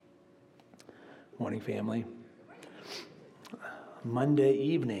Morning, family. Monday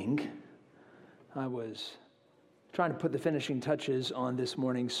evening, I was trying to put the finishing touches on this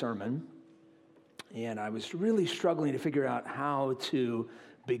morning's sermon, and I was really struggling to figure out how to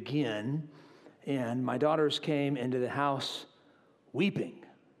begin, and my daughters came into the house weeping.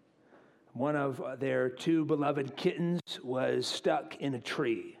 One of their two beloved kittens was stuck in a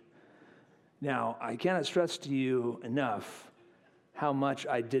tree. Now, I cannot stress to you enough how much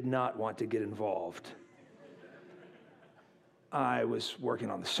I did not want to get involved. I was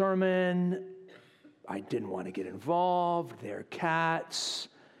working on the sermon. I didn't want to get involved. Their cats.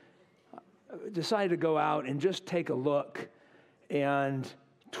 Decided to go out and just take a look. And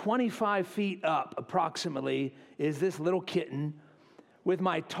 25 feet up, approximately, is this little kitten. With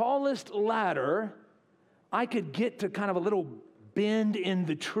my tallest ladder, I could get to kind of a little bend in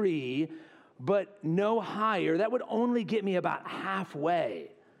the tree, but no higher. That would only get me about halfway.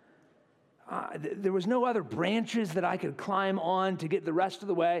 There was no other branches that I could climb on to get the rest of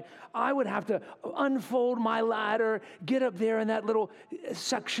the way. I would have to unfold my ladder, get up there in that little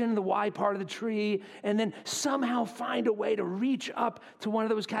section, the Y part of the tree, and then somehow find a way to reach up to one of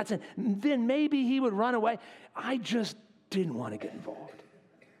those cats, and then maybe he would run away. I just didn't want to get involved.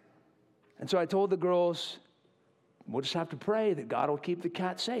 And so I told the girls, we'll just have to pray that God will keep the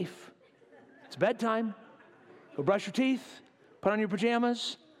cat safe. It's bedtime. Go brush your teeth, put on your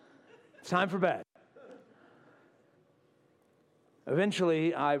pajamas. It's time for bed.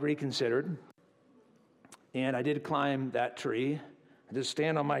 Eventually, I reconsidered, and I did climb that tree. I just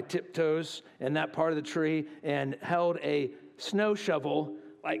stand on my tiptoes in that part of the tree and held a snow shovel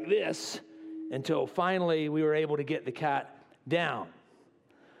like this until finally we were able to get the cat down.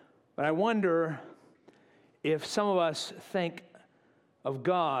 But I wonder if some of us think of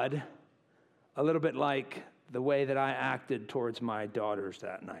God a little bit like the way that I acted towards my daughters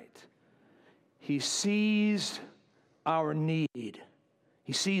that night. He sees our need.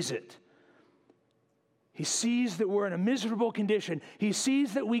 He sees it. He sees that we're in a miserable condition. He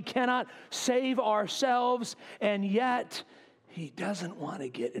sees that we cannot save ourselves, and yet he doesn't want to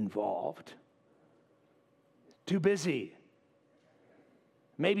get involved. Too busy.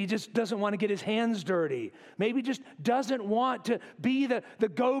 Maybe he just doesn't want to get his hands dirty. Maybe just doesn't want to be the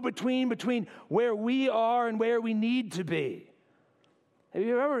go-between between where we are and where we need to be. Have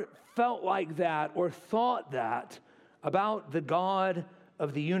you ever felt like that or thought that about the God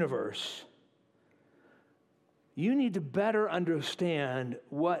of the universe? You need to better understand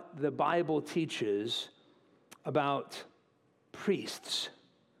what the Bible teaches about priests.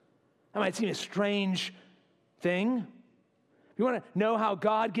 That might seem a strange thing. If you want to know how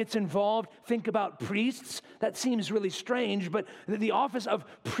God gets involved, think about priests. That seems really strange, but the office of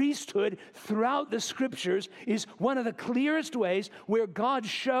priesthood throughout the scriptures is one of the clearest ways where God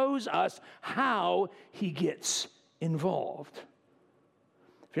shows us how he gets involved.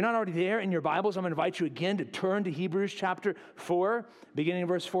 If you're not already there in your Bibles, I'm going to invite you again to turn to Hebrews chapter 4, beginning in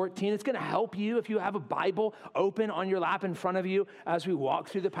verse 14. It's going to help you if you have a Bible open on your lap in front of you as we walk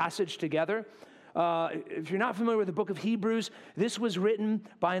through the passage together. If you're not familiar with the book of Hebrews, this was written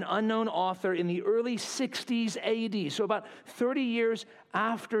by an unknown author in the early 60s AD, so about 30 years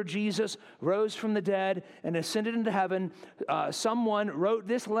after Jesus rose from the dead and ascended into heaven. Someone wrote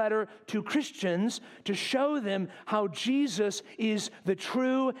this letter to Christians to show them how Jesus is the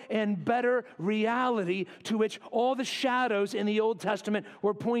true and better reality to which all the shadows in the Old Testament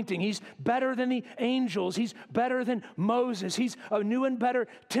were pointing. He's better than the angels. He's better than Moses. He's a new and better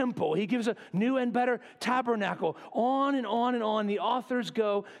temple. He gives a new and better tabernacle. On and on and on, the authors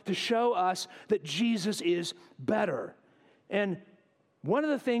go to show us that Jesus is better. And one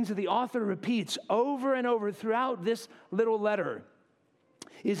of the things that the author repeats over and over throughout this little letter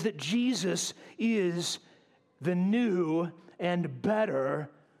is that Jesus is the new and better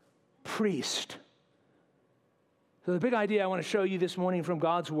priest. So the big idea I want to show you this morning from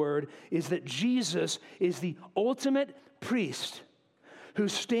God's word is that Jesus is the ultimate priest who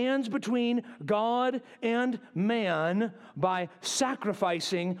stands between God and man by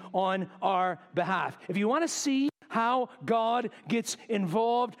sacrificing on our behalf. If you want to see how God gets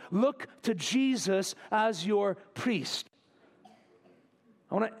involved, look to Jesus as your priest.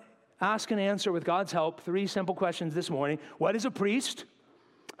 I want to ask and answer with God's help 3 simple questions this morning. What is a priest?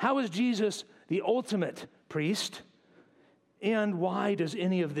 How is Jesus the ultimate priest? And why does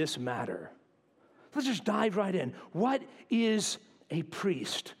any of this matter? Let's just dive right in. What is a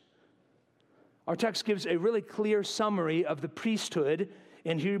priest? Our text gives a really clear summary of the priesthood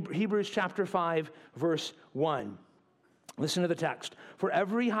in Hebrews chapter 5, verse 1. Listen to the text. For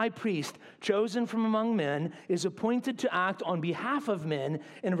every high priest chosen from among men is appointed to act on behalf of men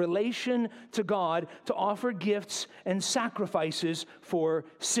in relation to God, to offer gifts and sacrifices for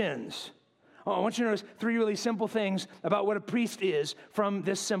sins. I want you to notice three really simple things about what a priest is from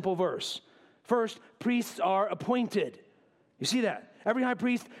this simple verse. First, priests are appointed. You see that? Every high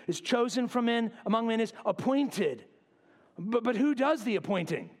priest is chosen from men, among men is appointed. But who does the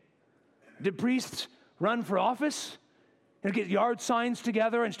appointing? Did priests run for office and get yard signs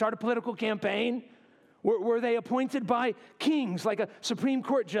together and start a political campaign? Were they appointed by kings, like a Supreme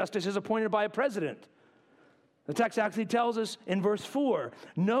Court justice is appointed by a president? The text actually tells us in verse 4,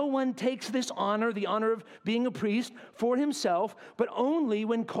 no one takes this honor, the honor of being a priest, for himself, but only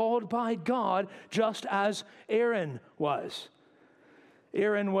when called by God, just as Aaron was.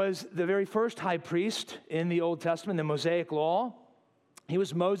 Aaron was the very first high priest in the Old Testament, the Mosaic Law. He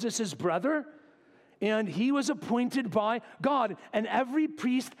was Moses' brother, and he was appointed by God. And every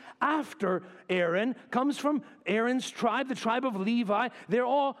priest after Aaron comes from Aaron's tribe, the tribe of Levi. They're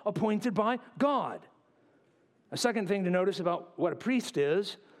all appointed by God. A second thing to notice about what a priest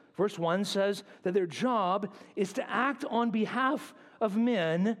is, verse 1 says that their job is to act on behalf of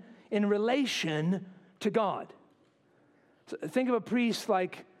men in relation to God. So think of a priest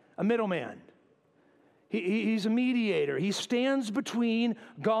like a middleman. He's a mediator. He stands between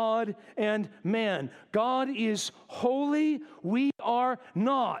God and man. God is holy. We are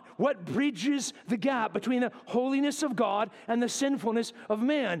not. What bridges the gap between the holiness of God and the sinfulness of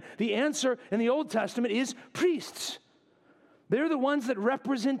man? The answer in the Old Testament is priests. They're the ones that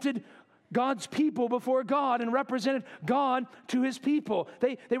represented God's people before God and represented God to his people.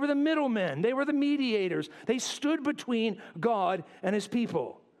 They were the middlemen. They were the mediators. They stood between God and his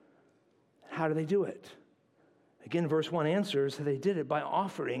people. How do they do it? Again, verse 1 answers that they did it by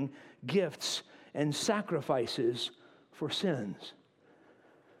offering gifts and sacrifices for sins.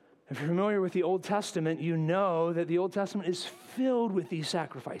 If you're familiar with the Old Testament, you know that the Old Testament is filled with these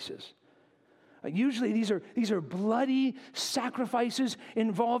sacrifices. Usually these are bloody sacrifices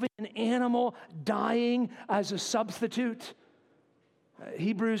involving an animal dying as a substitute.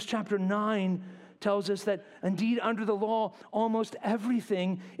 Hebrews chapter 9 tells us that indeed under the law, almost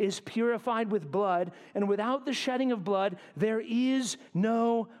everything is purified with blood, and without the shedding of blood, there is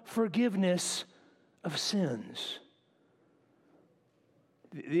no forgiveness of sins.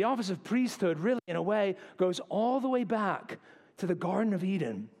 The office of priesthood really, in a way, goes all the way back to the Garden of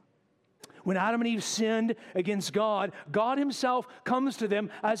Eden. When Adam and Eve sinned against God, God himself comes to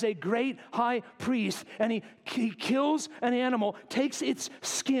them as a great high priest, and he kills an animal, takes its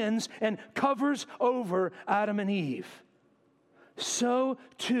skins, and covers over Adam and Eve. So,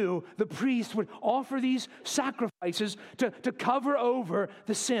 too, the priest would offer these sacrifices to cover over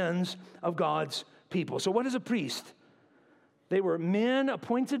the sins of God's people. So what is a priest? They were men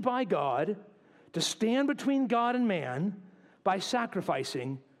appointed by God to stand between God and man by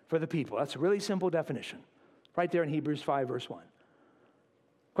sacrificing for the people. That's a really simple definition, right there in Hebrews 5, verse 1.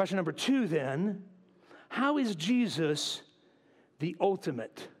 Question number 2, then, how is Jesus the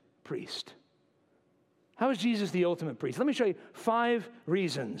ultimate priest? How is Jesus the ultimate priest? Let me show you 5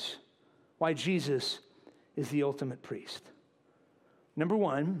 reasons why Jesus is the ultimate priest. Number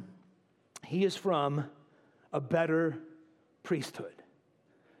 1, he is from a better priesthood.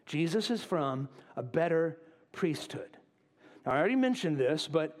 Jesus is from a better priesthood. Now, I already mentioned this,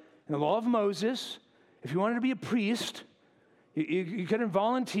 but in the law of Moses, if you wanted to be a priest, you couldn't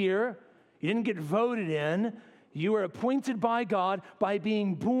volunteer. You didn't get voted in. You were appointed by God by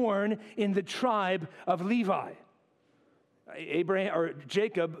being born in the tribe of Levi. Abraham, or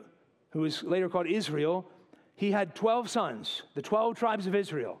Jacob, who was later called Israel, he had 12 sons, the 12 tribes of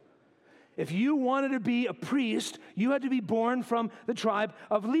Israel. If you wanted to be a priest, you had to be born from the tribe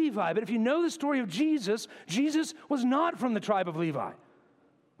of Levi. But if you know the story of Jesus, Jesus was not from the tribe of Levi.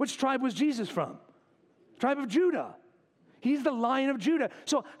 Which tribe was Jesus from? Tribe of Judah. He's the Lion of Judah.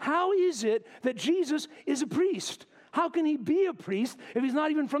 So how is it that Jesus is a priest? How can he be a priest if he's not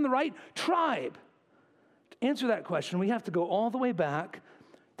even from the right tribe? To answer that question, we have to go all the way back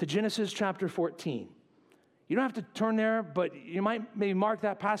to Genesis chapter 14. You don't have to turn there, but you might maybe mark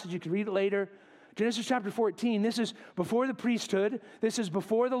that passage. You can read it later. Genesis chapter 14, this is before the priesthood. This is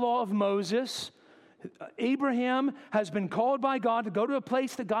before the law of Moses. Abraham has been called by God to go to a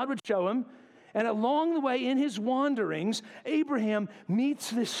place that God would show him. And along the way, in his wanderings, Abraham meets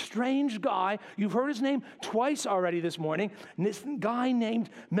this strange guy. You've heard his name twice already this morning. This guy named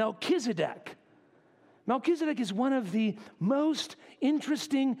Melchizedek. Melchizedek is one of the most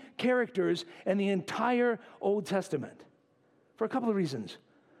interesting characters in the entire Old Testament for a couple of reasons.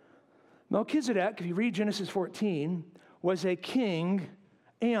 Melchizedek, if you read Genesis 14, was a king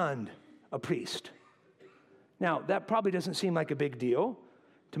and a priest. Now, that probably doesn't seem like a big deal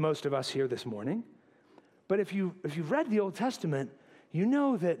to most of us here this morning. But if you've read the Old Testament, you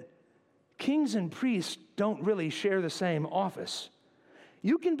know that kings and priests don't really share the same office.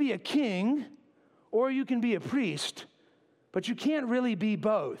 You can be a king or you can be a priest, but you can't really be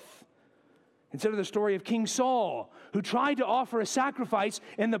both. Consider the story of King Saul, who tried to offer a sacrifice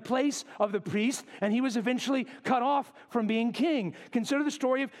in the place of the priest, and he was eventually cut off from being king. Consider the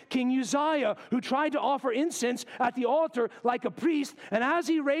story of King Uzziah, who tried to offer incense at the altar like a priest, and as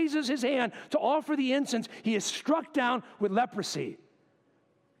he raises his hand to offer the incense, he is struck down with leprosy.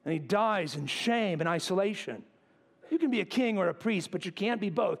 And he dies in shame and isolation. You can be a king or a priest, but you can't be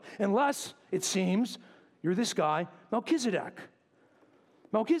both, unless, it seems, you're this guy, Melchizedek.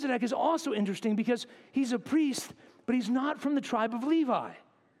 Melchizedek is also interesting because he's a priest, but he's not from the tribe of Levi.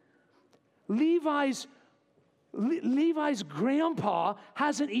 Levi's grandpa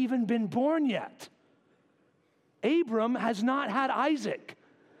hasn't even been born yet. Abram has not had Isaac.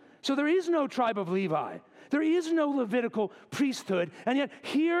 So there is no tribe of Levi. There is no Levitical priesthood. And yet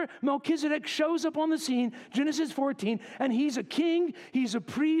here Melchizedek shows up on the scene, Genesis 14, and he's a king, he's a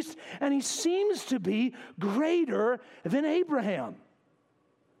priest, and he seems to be greater than Abraham.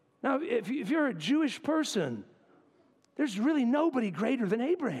 Now, if you're a Jewish person, there's really nobody greater than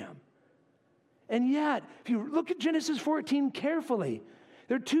Abraham. And yet, if you look at Genesis 14 carefully,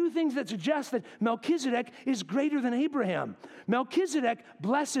 there are two things that suggest that Melchizedek is greater than Abraham. Melchizedek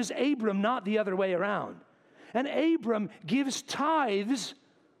blesses Abram, not the other way around. And Abram gives tithes,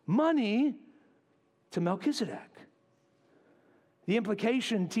 money, to Melchizedek. The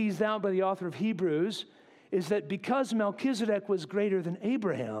implication teased out by the author of Hebrews is that because Melchizedek was greater than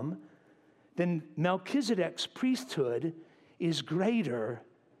Abraham, then Melchizedek's priesthood is greater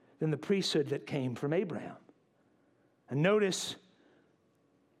than the priesthood that came from Abraham. And notice,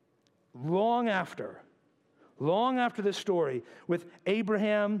 long after this story with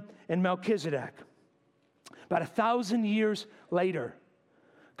Abraham and Melchizedek, about 1,000 years later,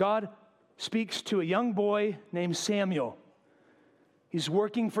 God speaks to a young boy named Samuel. He's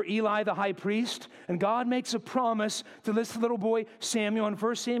working for Eli the high priest, and God makes a promise to this little boy Samuel. In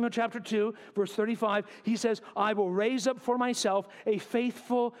 1 Samuel chapter 2, verse 35, he says, I will raise up for myself a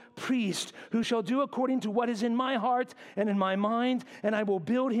faithful priest who shall do according to what is in my heart and in my mind, and I will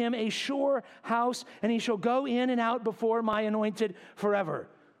build him a sure house, and he shall go in and out before my anointed forever.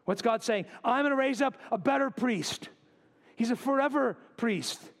 What's God saying? I'm going to raise up a better priest. He's a forever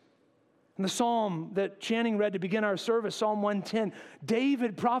priest. In the psalm that Channing read to begin our service, Psalm 110,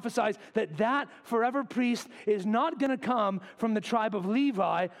 David prophesies that forever priest is not going to come from the tribe of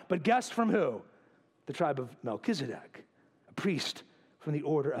Levi, but guess from who? The tribe of Melchizedek, a priest from the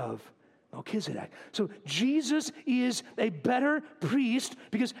order of Melchizedek. So Jesus is a better priest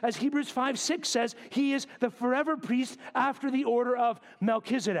because, as Hebrews 5:6 says, he is the forever priest after the order of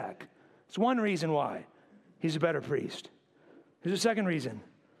Melchizedek. It's one reason why he's a better priest. Here's a second reason.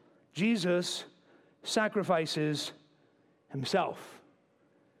 Jesus sacrifices himself.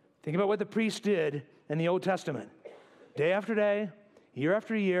 Think about what the priest did in the Old Testament. Day after day, year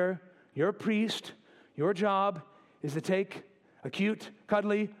after year, you're a priest. Your job is to take a cute,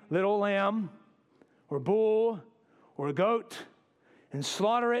 cuddly little lamb or bull or a goat and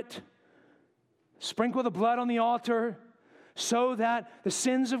slaughter it, sprinkle the blood on the altar so that the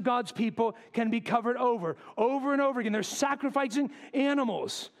sins of God's people can be covered over and over again. They're sacrificing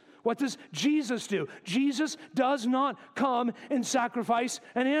animals. What does Jesus do? Jesus does not come and sacrifice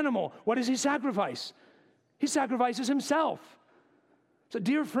an animal. What does he sacrifice? He sacrifices himself. So,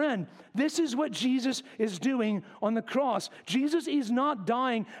 dear friend, this is what Jesus is doing on the cross. Jesus is not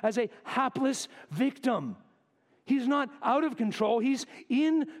dying as a hapless victim. He's not out of control. He's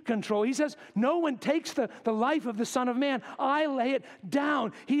in control. He says, no one takes the life of the Son of Man. I lay it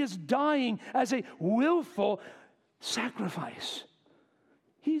down. He is dying as a willful sacrifice.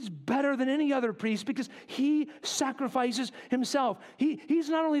 He's better than any other priest because he sacrifices himself. He's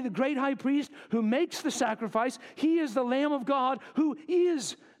not only the great high priest who makes the sacrifice, he is the Lamb of God who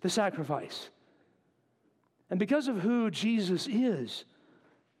is the sacrifice. And because of who Jesus is,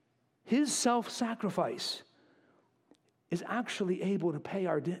 his self-sacrifice is actually able to pay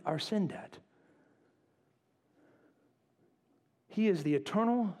our sin debt. He is the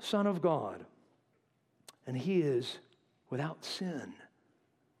eternal Son of God, and he is without sin.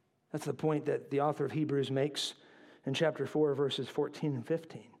 That's the point that the author of Hebrews makes in chapter 4, verses 14 and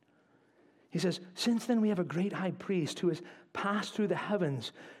 15. He says, since then we have a great high priest who has passed through the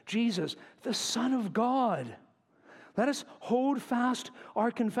heavens, Jesus, the Son of God. Let us hold fast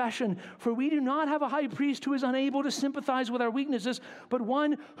our confession, for we do not have a high priest who is unable to sympathize with our weaknesses, but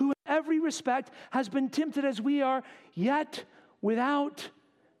one who in every respect has been tempted as we are, yet without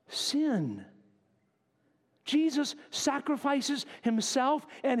sin. Jesus sacrifices himself,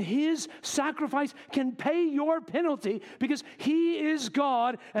 and his sacrifice can pay your penalty because he is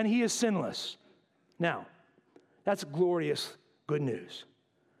God and he is sinless. Now, that's glorious good news.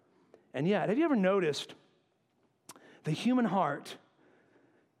 And yet, have you ever noticed the human heart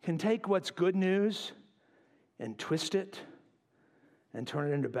can take what's good news and twist it and turn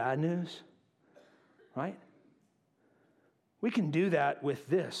it into bad news? Right? We can do that with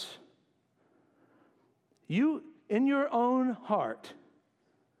this. You, in your own heart,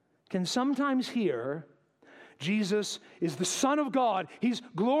 can sometimes hear Jesus is the Son of God. He's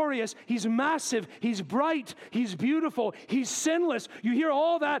glorious. He's massive. He's bright. He's beautiful. He's sinless. You hear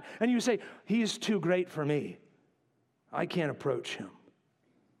all that and you say, he is too great for me. I can't approach him.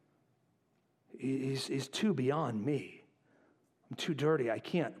 He's too beyond me. I'm too dirty. I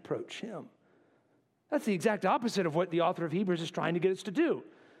can't approach him. That's the exact opposite of what the author of Hebrews is trying to get us to do.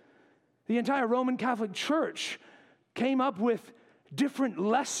 The entire Roman Catholic Church came up with different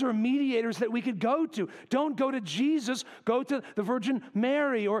lesser mediators that we could go to. Don't go to Jesus, go to the Virgin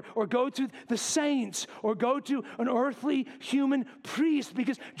Mary, or go to the saints, or go to an earthly human priest,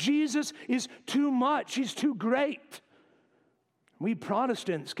 because Jesus is too much. He's too great. We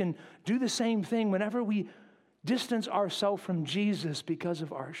Protestants can do the same thing whenever we distance ourselves from Jesus because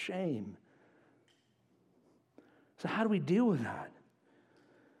of our shame. So how do we deal with that?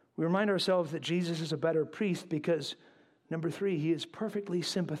 We remind ourselves that Jesus is a better priest because, number 3, he is perfectly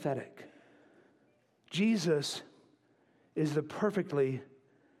sympathetic. Jesus is the perfectly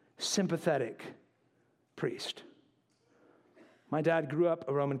sympathetic priest. My dad grew up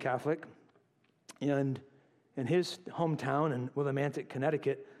a Roman Catholic, and in his hometown in Willimantic,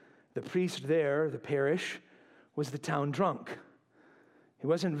 Connecticut, the priest there, the parish, was the town drunk. He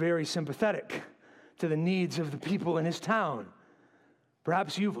wasn't very sympathetic to the needs of the people in his town.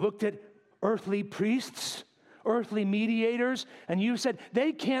 Perhaps you've looked at earthly priests, earthly mediators, and you've said,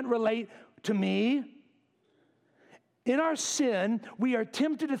 they can't relate to me. In our sin, we are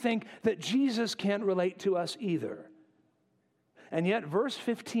tempted to think that Jesus can't relate to us either. And yet, verse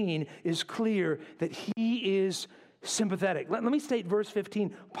 15 is clear that he is sympathetic. Let me state verse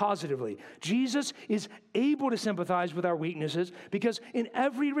 15 positively. Jesus is able to sympathize with our weaknesses because in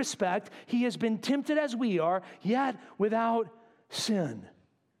every respect, he has been tempted as we are, yet without sin.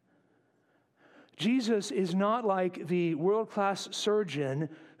 Jesus is not like the world-class surgeon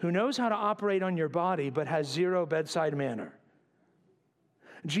who knows how to operate on your body but has zero bedside manner.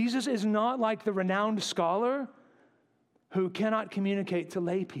 Jesus is not like the renowned scholar who cannot communicate to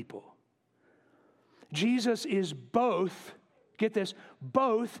lay people. Jesus is both, get this,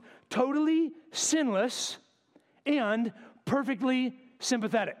 both totally sinless and perfectly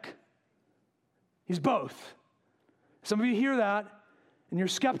sympathetic. He's both. Some of you hear that and you're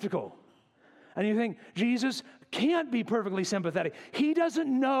skeptical. And you think, Jesus can't be perfectly sympathetic. He doesn't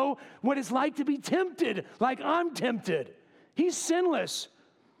know what it's like to be tempted like I'm tempted. He's sinless.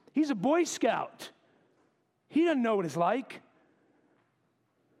 He's a Boy Scout. He doesn't know what it's like.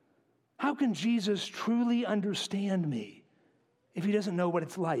 How can Jesus truly understand me if he doesn't know what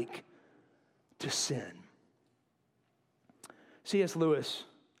it's like to sin? C.S. Lewis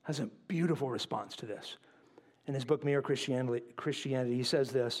has a beautiful response to this. In his book, Mere Christianity, he says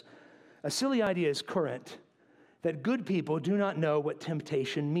this: a silly idea is current that good people do not know what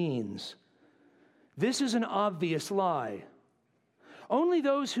temptation means. This is an obvious lie. Only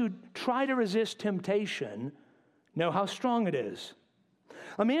those who try to resist temptation know how strong it is.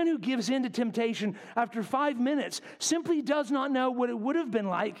 A man who gives in to temptation after 5 minutes simply does not know what it would have been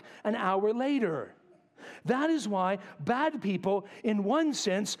like an hour later. That is why bad people, in one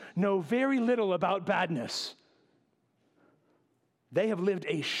sense, know very little about badness. They have lived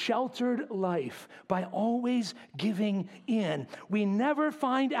a sheltered life by always giving in. We never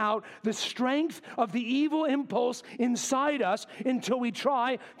find out the strength of the evil impulse inside us until we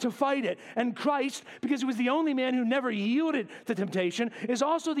try to fight it. And Christ, because he was the only man who never yielded to temptation, is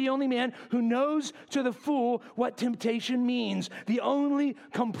also the only man who knows to the full what temptation means, the only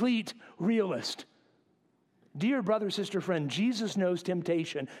complete realist. Dear brother, sister, friend, Jesus knows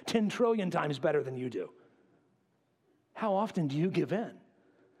temptation 10 trillion times better than you do. How often do you give in?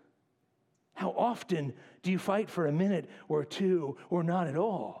 How often do you fight for a minute or two or not at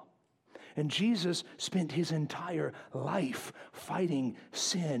all? And Jesus spent his entire life fighting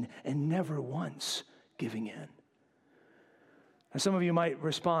sin and never once giving in. And some of you might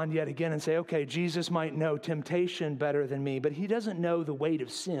respond yet again and say, okay, Jesus might know temptation better than me, but he doesn't know the weight of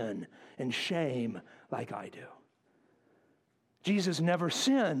sin and shame like I do. Jesus never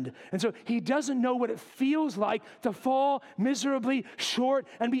sinned, and so he doesn't know what it feels like to fall miserably short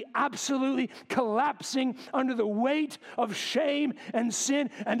and be absolutely collapsing under the weight of shame and sin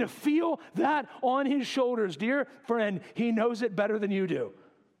and to feel that on his shoulders. Dear friend, he knows it better than you do.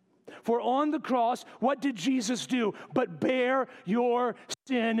 For on the cross, what did Jesus do but bear your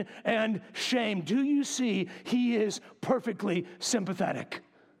sin and shame? Do you see? He is perfectly sympathetic.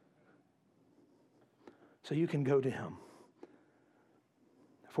 So you can go to him.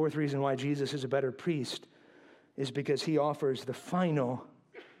 The fourth reason why Jesus is a better priest is because he offers the final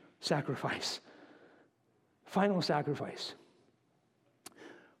sacrifice. Final sacrifice.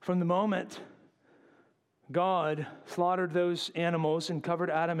 From the moment God slaughtered those animals and covered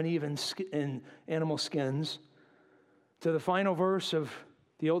Adam and Eve in animal skins to the final verse of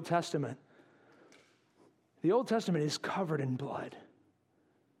the Old Testament is covered in blood.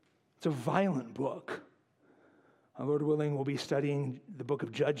 It's a violent book. Lord willing, we'll be studying the book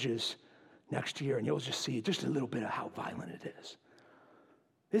of Judges next year, and you'll just see just a little bit of how violent it is.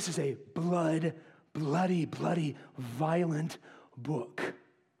 This is a bloody, violent book.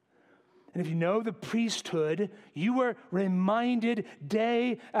 And if you know the priesthood, you were reminded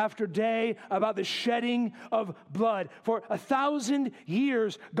day after day about the shedding of blood. For 1,000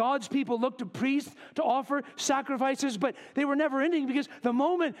 years, God's people looked to priests to offer sacrifices, but they were never ending because the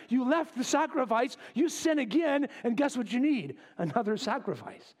moment you left the sacrifice, you sin again, and guess what you need? Another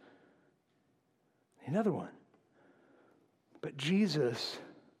sacrifice. Another one. But Jesus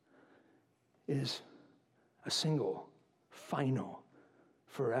is a single, final,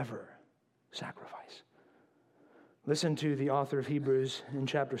 forever sacrifice. Listen to the author of Hebrews in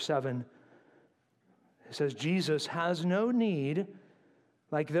chapter 7. It says, Jesus has no need,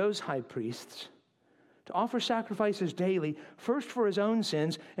 like those high priests, to offer sacrifices daily, first for his own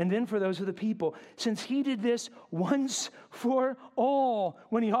sins and then for those of the people, since he did this once for all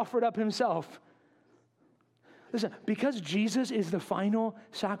when he offered up himself. Listen, because Jesus is the final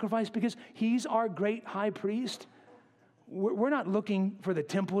sacrifice, because he's our great high priest, we're not looking for the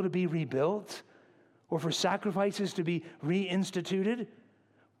temple to be rebuilt or for sacrifices to be reinstituted.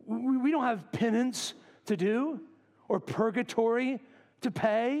 We don't have penance to do or purgatory to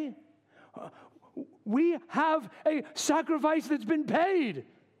pay. We have a sacrifice that's been paid.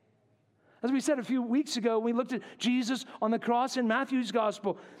 As we said a few weeks ago, we looked at Jesus on the cross in Matthew's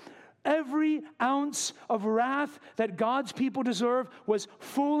gospel. Every ounce of wrath that God's people deserve was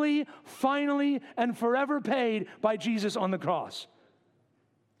fully, finally, and forever paid by Jesus on the cross.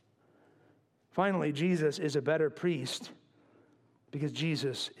 Finally, Jesus is a better priest because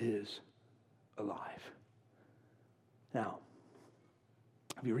Jesus is alive. Now,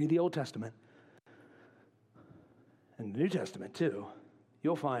 if you read the Old Testament and the New Testament too,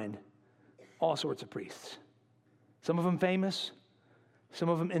 you'll find all sorts of priests. Some of them famous, some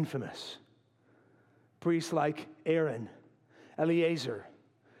of them infamous. Priests like Aaron, Eleazar,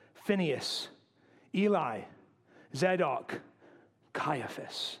 Phinehas, Eli, Zadok,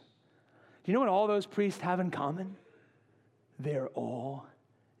 Caiaphas. Do you know what all those priests have in common? They're all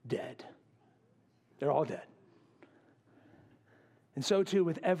dead. They're all dead. And so too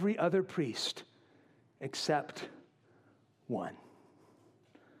with every other priest except one.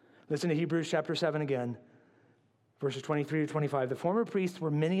 Listen to Hebrews chapter 7 again. Verses 23 to 25, the former priests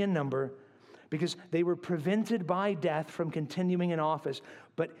were many in number because they were prevented by death from continuing in office.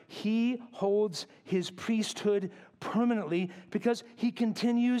 But he holds his priesthood permanently because he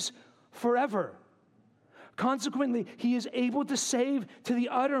continues forever. Consequently, he is able to save to the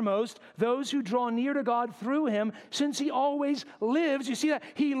uttermost those who draw near to God through him, since he always lives. You see that?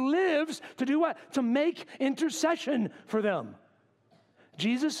 He lives to do what? To make intercession for them.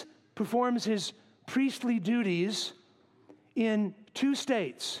 Jesus performs his priestly duties in two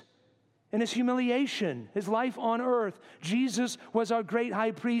states. In his humiliation, his life on earth, Jesus was our great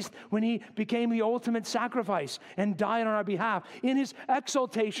high priest when he became the ultimate sacrifice and died on our behalf. In his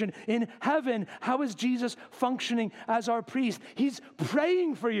exaltation in heaven, how is Jesus functioning as our priest? He's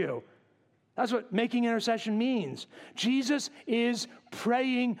praying for you. That's what making intercession means. Jesus is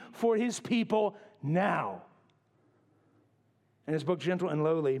praying for his people now. In his book, Gentle and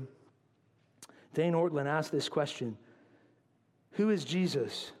Lowly, Dane Ortlund asked this question: who is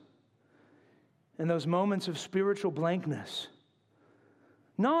Jesus? In those moments of spiritual blankness,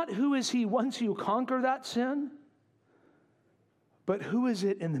 not who is he once you conquer that sin, but who is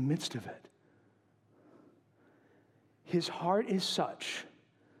it in the midst of it? His heart is such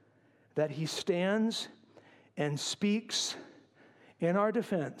that he stands and speaks in our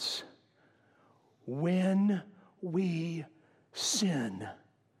defense when we sin,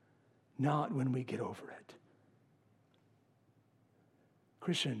 not when we get over it.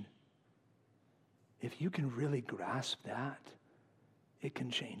 Christian, if you can really grasp that, it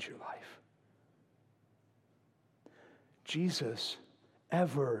can change your life. Jesus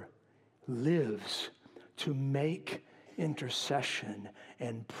ever lives to make intercession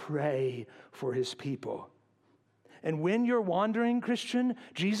and pray for his people. And when you're wandering, Christian,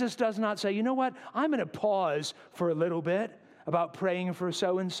 Jesus does not say, you know what, I'm going to pause for a little bit about praying for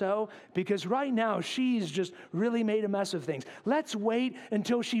so-and-so because right now she's just really made a mess of things. Let's wait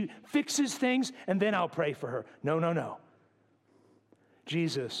until she fixes things and then I'll pray for her. No.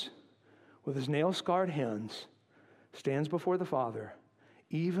 Jesus, with his nail-scarred hands, stands before the Father,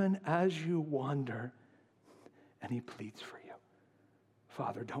 even as you wander, and he pleads for you.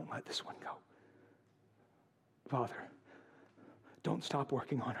 Father, don't let this one go. Father, don't stop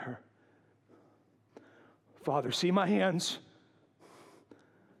working on her. Father, see my hands.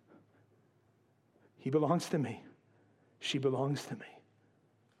 He belongs to me. She belongs to me.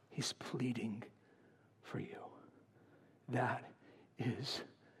 He's pleading for you. That is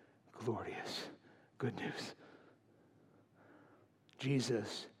glorious good news.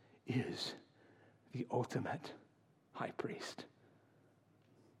 Jesus is the ultimate high priest.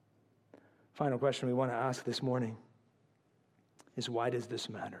 Final question we want to ask this morning is, why does this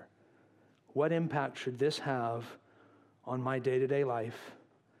matter? What impact should this have on my day-to-day life,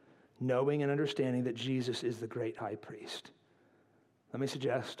 knowing and understanding that Jesus is the great high priest? Let me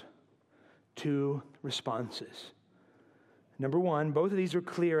suggest 2 responses. Number 1, both of these are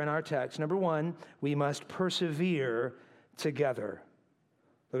clear in our text. Number 1, we must persevere together.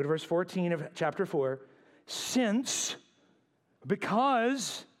 Look at verse 14 of chapter 4.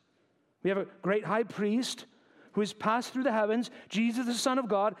 Because we have a great high priest who has passed through the heavens, Jesus, the Son of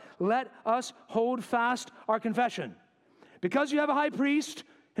God, let us hold fast our confession. Because you have a high priest,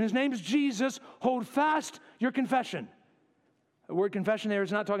 and his name is Jesus, hold fast your confession. The word confession there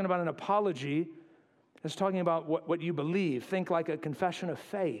is not talking about an apology. It's talking about what you believe. Think like a confession of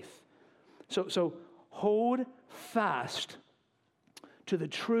faith. So hold fast to the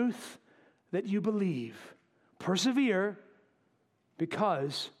truth that you believe. Persevere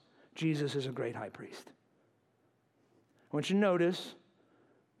because Jesus is a great high priest. I want you to notice,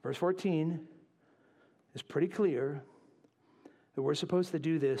 verse 14 is pretty clear that we're supposed to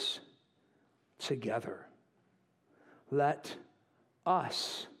do this together. Let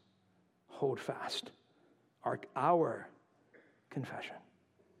us hold fast our confession.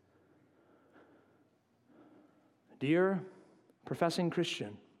 Dear professing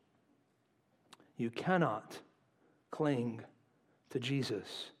Christian, you cannot cling to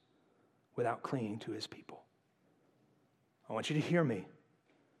Jesus without clinging to his people. I want you to hear me.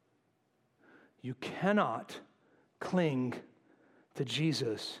 You cannot cling to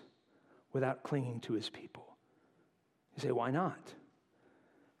Jesus without clinging to his people. You say, why not?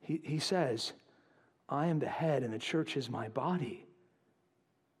 He says, I am the head and the church is my body.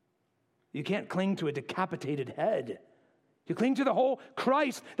 You can't cling to a decapitated head. You cling to the whole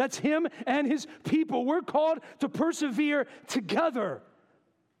Christ. That's him and his people. We're called to persevere together.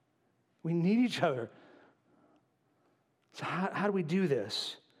 We need each other. So how do we do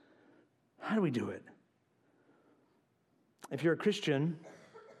this? How do we do it? If you're a Christian,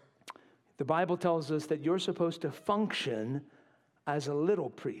 the Bible tells us that you're supposed to function as a little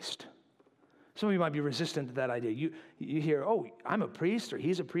priest. Some of you might be resistant to that idea. You hear, oh, I'm a priest, or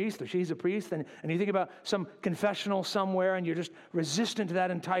he's a priest, or she's a priest, and you think about some confessional somewhere, and you're just resistant to that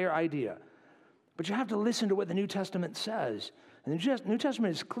entire idea. But you have to listen to what the New Testament says. And the New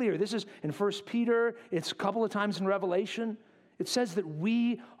Testament is clear. This is in 1 Peter. It's a couple of times in Revelation. It says that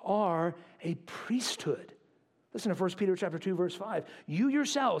we are a priesthood. Listen to 1 Peter chapter 2, verse 5. You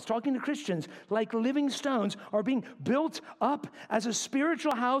yourselves, talking to Christians, like living stones, are being built up as a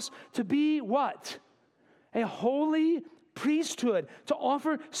spiritual house to be what? A holy priesthood, to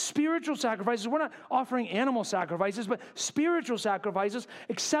offer spiritual sacrifices. We're not offering animal sacrifices, but spiritual sacrifices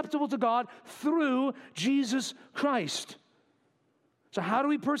acceptable to God through Jesus Christ. So how do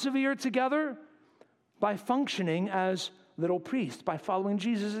we persevere together? By functioning as little priests, by following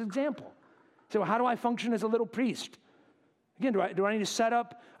Jesus' example. So how do I function as a little priest? Again, do I need to set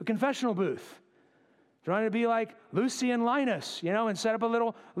up a confessional booth? Do I need to be like Lucy and Linus, and set up a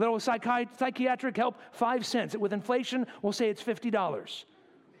little psychiatric help, 5 cents. With inflation, we'll say it's $50.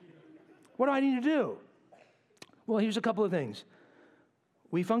 What do I need to do? Well, here's a couple of things.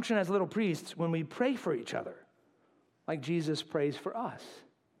 We function as little priests when we pray for each other, like Jesus prays for us.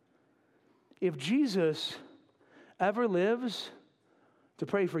 If Jesus ever lives to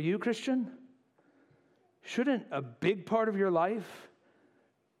pray for you, Christian? Shouldn't a big part of your life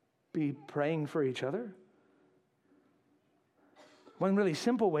be praying for each other? One really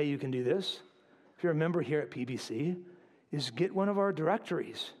simple way you can do this, if you're a member here at PBC, is get one of our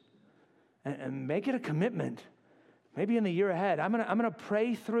directories and make it a commitment. Maybe in the year ahead, I'm gonna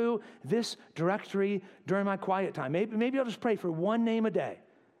pray through this directory during my quiet time. Maybe I'll just pray for one name a day.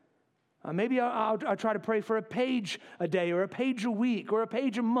 Maybe I'll try to pray for a page a day or a page a week or a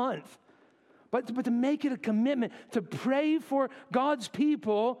page a month. But to make it a commitment to pray for God's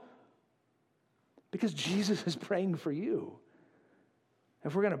people because Jesus is praying for you.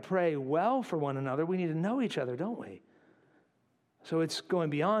 If we're going to pray well for one another, we need to know each other, don't we? So it's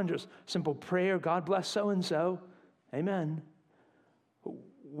going beyond just simple prayer, God bless so-and-so, amen.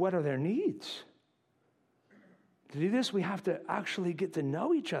 What are their needs? To do this, we have to actually get to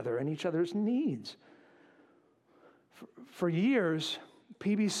know each other and each other's needs. For years,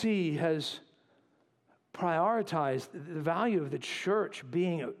 PBC has prioritized the value of the church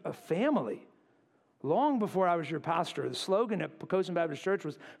being a family. Long before I was your pastor, the slogan at Poquoson Baptist Church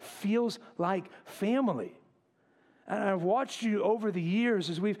was, feels like family. And I've watched you over the years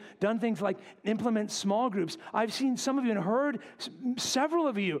as we've done things like implement small groups. I've seen some of you and heard several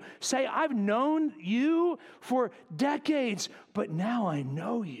of you say, I've known you for decades, but now I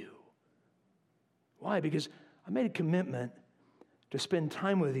know you. Why? Because I made a commitment to spend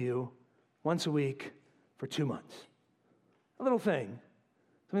time with you once a week for 2 months. A little thing,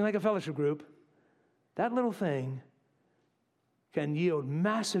 something like a fellowship group. That little thing can yield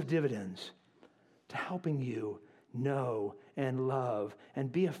massive dividends to helping you know and love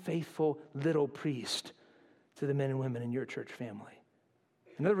and be a faithful little priest to the men and women in your church family.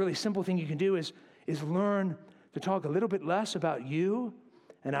 Another really simple thing you can do is learn to talk a little bit less about you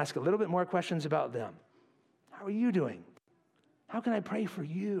and ask a little bit more questions about them. How are you doing? How can I pray for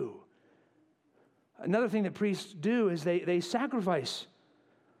you? Another thing that priests do is they sacrifice.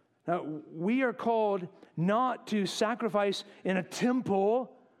 Now, we are called not to sacrifice in a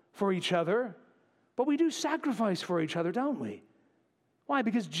temple for each other, but we do sacrifice for each other, don't we? Why?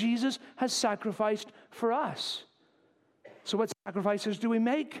 Because Jesus has sacrificed for us. So what sacrifices do we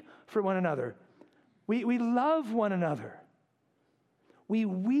make for one another? We love one another. We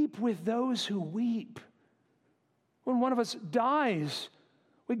weep with those who weep. When one of us dies,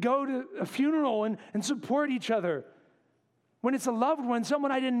 we go to a funeral and support each other. When it's a loved one,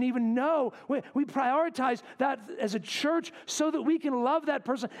 someone I didn't even know, we prioritize that as a church so that we can love that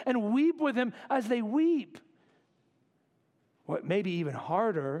person and weep with them as they weep. What may be even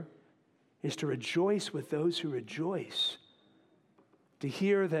harder is to rejoice with those who rejoice. To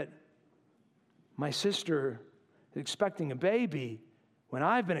hear that my sister is expecting a baby when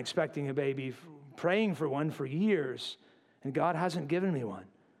I've been expecting a baby, praying for one for years, and God hasn't given me one,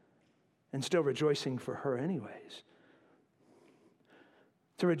 and still rejoicing for her anyways.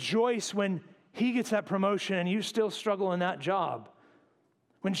 To rejoice when he gets that promotion and you still struggle in that job.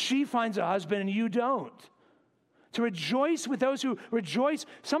 When she finds a husband and you don't. To rejoice with those who rejoice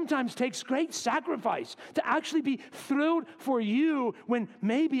sometimes takes great sacrifice. To actually be thrilled for you when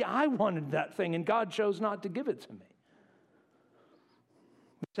maybe I wanted that thing and God chose not to give it to me.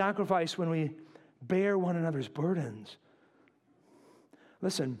 We sacrifice when we bear one another's burdens.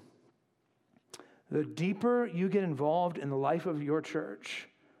 Listen, the deeper you get involved in the life of your church,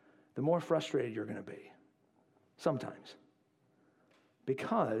 the more frustrated you're going to be. Sometimes.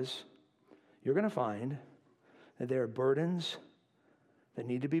 Because you're going to find that there are burdens that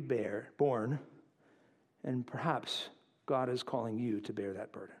need to be borne, and perhaps God is calling you to bear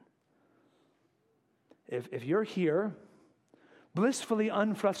that burden. If you're here blissfully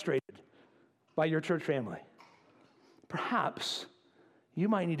unfrustrated by your church family, perhaps you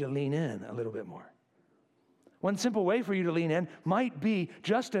might need to lean in a little bit more. One simple way for you to lean in might be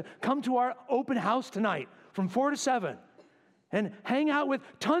just to come to our open house tonight from 4 to 7 and hang out with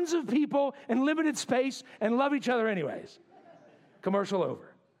tons of people in limited space and love each other anyways. Commercial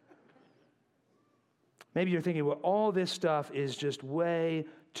over. Maybe you're thinking, well, all this stuff is just way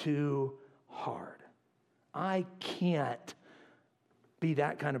too hard. I can't be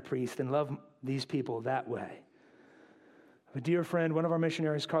that kind of priest and love these people that way. A dear friend, one of our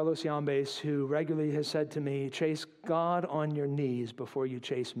missionaries, Carlos Yambes, who regularly has said to me, chase God on your knees before you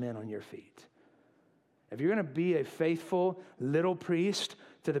chase men on your feet. If you're going to be a faithful little priest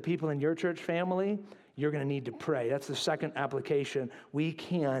to the people in your church family, you're going to need to pray. That's the second application. We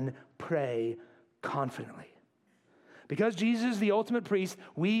can pray confidently. Because Jesus is the ultimate priest,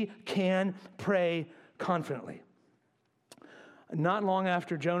 we can pray confidently. Not long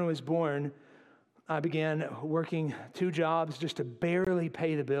after Jonah was born, I began working 2 jobs just to barely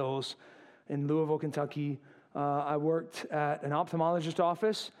pay the bills in Louisville, Kentucky. I worked at an ophthalmologist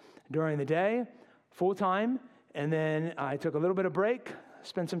office during the day, full-time, and then I took a little bit of break,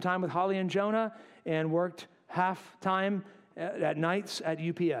 spent some time with Holly and Jonah, and worked half-time at nights at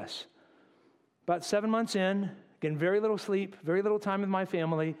UPS. About 7 months in, getting very little sleep, very little time with my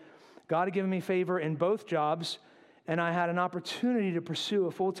family. God had given me favor in both jobs, and I had an opportunity to pursue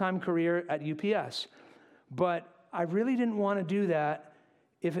a full-time career at UPS. But I really didn't want to do that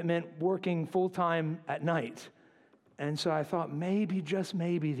if it meant working full-time at night. And so I thought maybe, just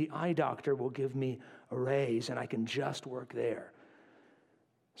maybe, the eye doctor will give me a raise and I can just work there.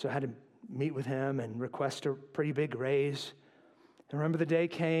 So I had to meet with him and request a pretty big raise. I remember the day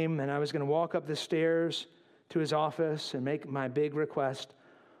came and I was going to walk up the stairs to his office and make my big request.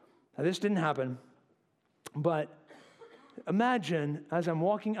 Now, this didn't happen, but imagine as I'm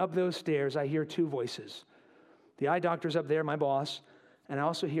walking up those stairs, I hear 2 voices. The eye doctor's up there, my boss, and I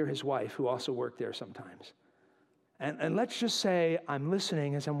also hear his wife, who also worked there sometimes. And let's just say I'm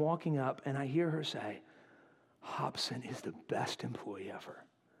listening as I'm walking up, and I hear her say, Hobson is the best employee ever.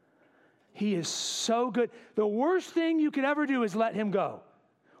 He is so good. The worst thing you could ever do is let him go.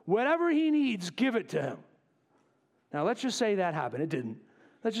 Whatever he needs, give it to him. Now, let's just say that happened. It didn't.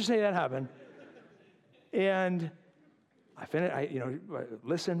 Let's just say that happened. And I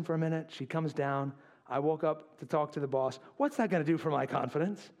listen for a minute. She comes down. I woke up to talk to the boss. What's that going to do for my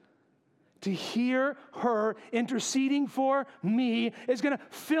confidence? To hear her interceding for me is going to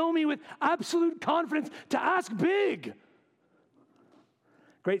fill me with absolute confidence to ask big.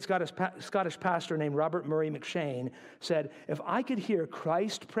 Great Scottish pastor named Robert Murray McShane said, if I could hear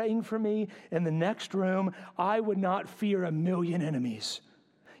Christ praying for me in the next room, I would not fear a million enemies.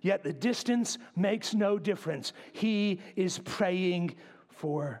 Yet the distance makes no difference. He is praying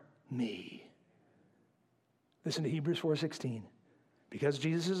for me. Listen to Hebrews 4:16. Because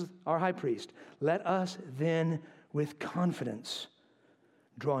Jesus is our high priest, let us then with confidence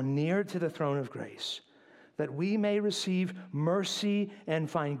draw near to the throne of grace, that we may receive mercy and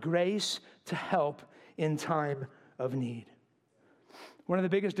find grace to help in time of need. One of the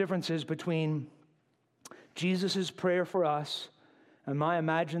biggest differences between Jesus' prayer for us and my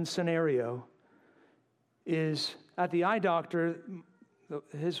imagined scenario is at the eye doctor,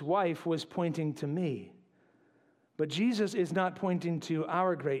 his wife was pointing to me. But Jesus is not pointing to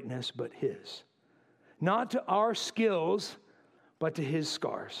our greatness, but his. Not to our skills, but to his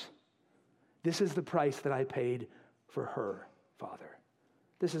scars. This is the price that I paid for her, Father.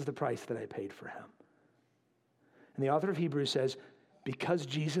 This is the price that I paid for him. And the author of Hebrews says, because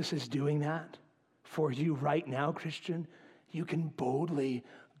Jesus is doing that for you right now, Christian, you can boldly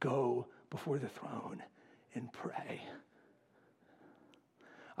go before the throne and pray.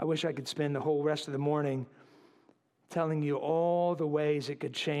 I wish I could spend the whole rest of the morning telling you all the ways it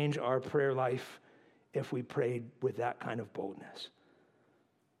could change our prayer life if we prayed with that kind of boldness.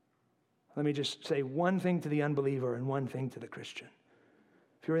 Let me just say one thing to the unbeliever and one thing to the Christian.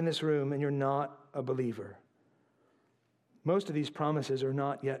 If you're in this room and you're not a believer, most of these promises are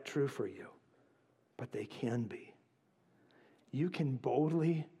not yet true for you, but they can be. You can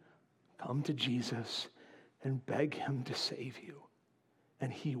boldly come to Jesus and beg him to save you,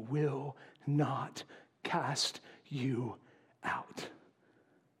 and he will not cast you out.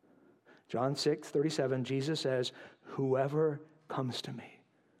 John 6:37, Jesus says, whoever comes to me,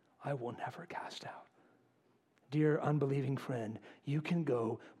 I will never cast out. Dear unbelieving friend, you can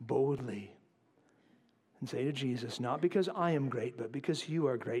go boldly and say to Jesus, not because I am great, but because you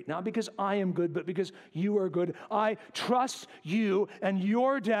are great. Not because I am good, but because you are good. I trust you and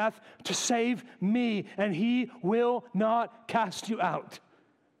your death to save me, and he will not cast you out.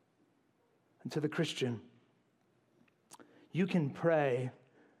 And to the Christian, you can pray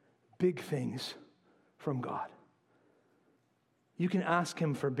big things from God. You can ask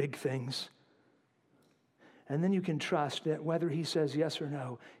him for big things. And then you can trust that whether he says yes or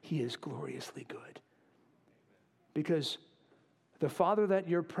no, he is gloriously good. Because the Father that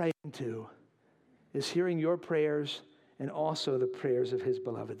you're praying to is hearing your prayers and also the prayers of his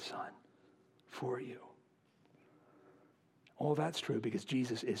beloved Son for you. All that's true because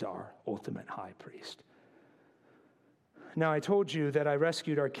Jesus is our ultimate high priest. Now, I told you that I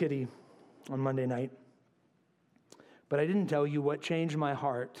rescued our kitty on Monday night, but I didn't tell you what changed my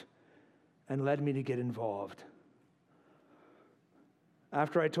heart and led me to get involved.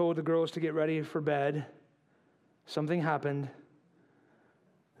 After I told the girls to get ready for bed, something happened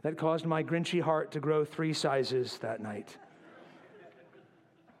that caused my Grinchy heart to grow 3 sizes that night.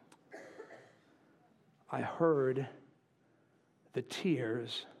 I heard the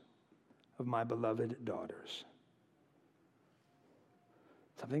tears of my beloved daughters.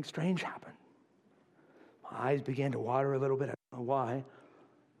 Something strange happened. My eyes began to water a little bit. I don't know why.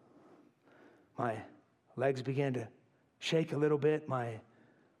 My legs began to shake a little bit. My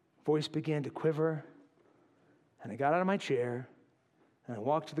voice began to quiver. And I got out of my chair, and I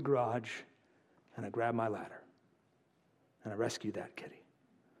walked to the garage, and I grabbed my ladder, and I rescued that kitty.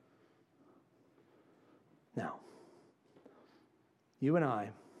 Now, you and I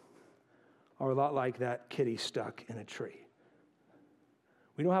are a lot like that kitty stuck in a tree.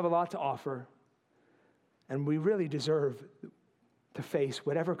 We don't have a lot to offer, and we really deserve to face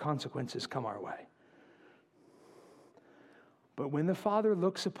whatever consequences come our way. But when the Father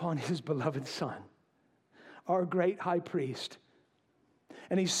looks upon his beloved Son, our great high priest,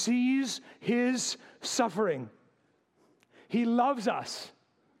 and he sees his suffering, he loves us.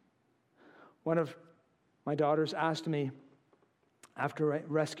 One of my daughters asked me after I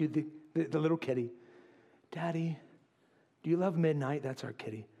rescued the little kitty, "Daddy, do you love Midnight?" That's our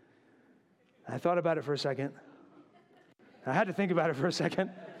kitty. And I thought about it for a second. I had to think about it for a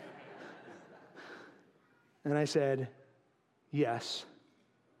second. And I said, yes,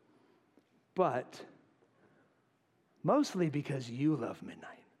 but mostly because you love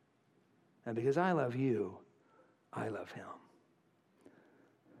Midnight. And because I love you, I love him.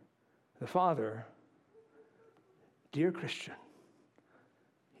 The Father, dear Christian,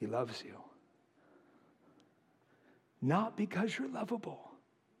 he loves you. Not because you're lovable.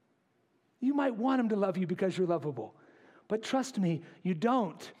 You might want him to love you because you're lovable. But trust me, you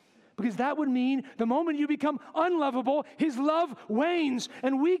don't. Because that would mean the moment you become unlovable, his love wanes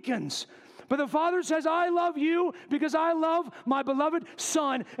and weakens. But the Father says, I love you because I love my beloved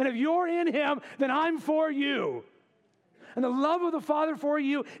Son. And if you're in him, then I'm for you. And the love of the Father for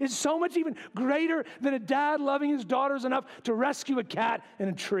you is so much even greater than a dad loving his daughters enough to rescue a cat in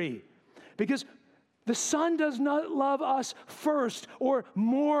a tree. Because the Son does not love us first or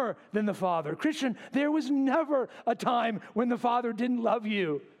more than the Father. Christian, there was never a time when the Father didn't love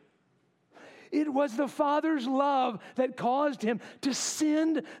you. It was the Father's love that caused him to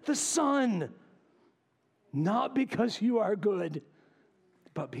send the Son. Not because you are good,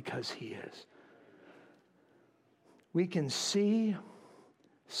 but because he is. We can see,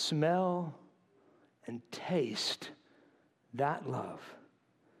 smell, and taste that love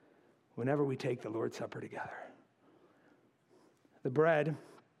whenever we take the Lord's Supper together. The bread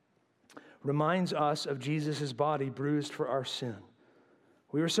reminds us of Jesus' body bruised for our sin.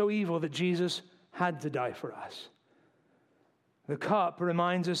 We were so evil that Jesus had to die for us. The cup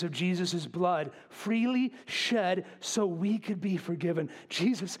reminds us of Jesus' blood freely shed so we could be forgiven.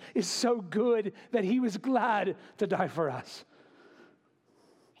 Jesus is so good that he was glad to die for us.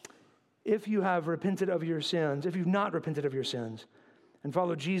 If you have repented of your sins, if you've not repented of your sins, and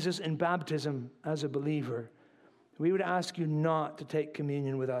followed Jesus in baptism as a believer, we would ask you not to take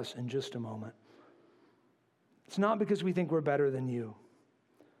communion with us in just a moment. It's not because we think we're better than you.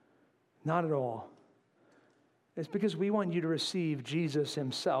 Not at all. It's because we want you to receive Jesus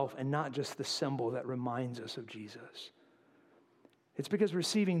himself and not just the symbol that reminds us of Jesus. It's because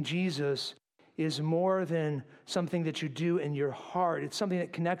receiving Jesus is more than something that you do in your heart. It's something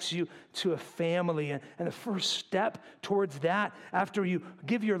that connects you to a family. And the first step towards that after you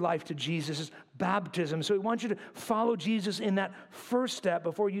give your life to Jesus is baptism. So we want you to follow Jesus in that first step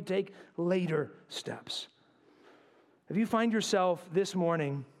before you take later steps. If you find yourself this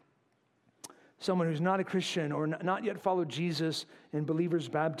morning someone who's not a Christian or not yet followed Jesus in believer's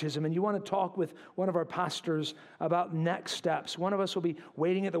baptism, and you want to talk with one of our pastors about next steps, one of us will be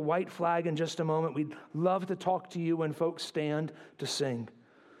waiting at the white flag in just a moment. We'd love to talk to you when folks stand to sing.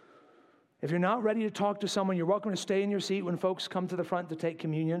 If you're not ready to talk to someone, you're welcome to stay in your seat when folks come to the front to take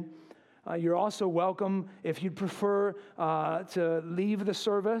communion. You're also welcome, if you'd prefer to leave the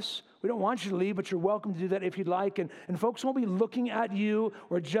service. We don't want you to leave, but you're welcome to do that if you'd like. And folks won't be looking at you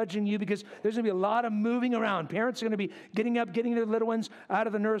or judging you because there's going to be a lot of moving around. Parents are going to be getting up, getting their little ones out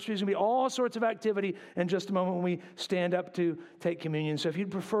of the nursery. There's going to be all sorts of activity in just a moment when we stand up to take communion. So if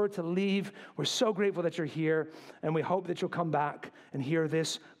you'd prefer to leave, we're so grateful that you're here, and we hope that you'll come back and hear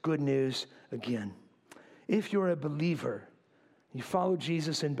this good news again. If you're a believer, you follow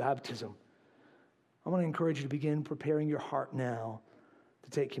Jesus in baptism, I want to encourage you to begin preparing your heart now to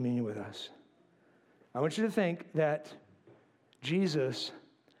take communion with us. I want you to think that Jesus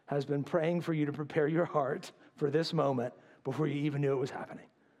has been praying for you to prepare your heart for this moment before you even knew it was happening.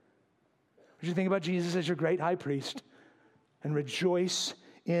 I want you to think about Jesus as your great high priest and rejoice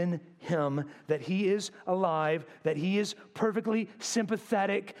in him, that he is alive, that he is perfectly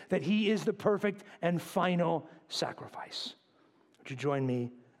sympathetic, that he is the perfect and final sacrifice. Would you join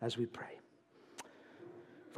me as we pray?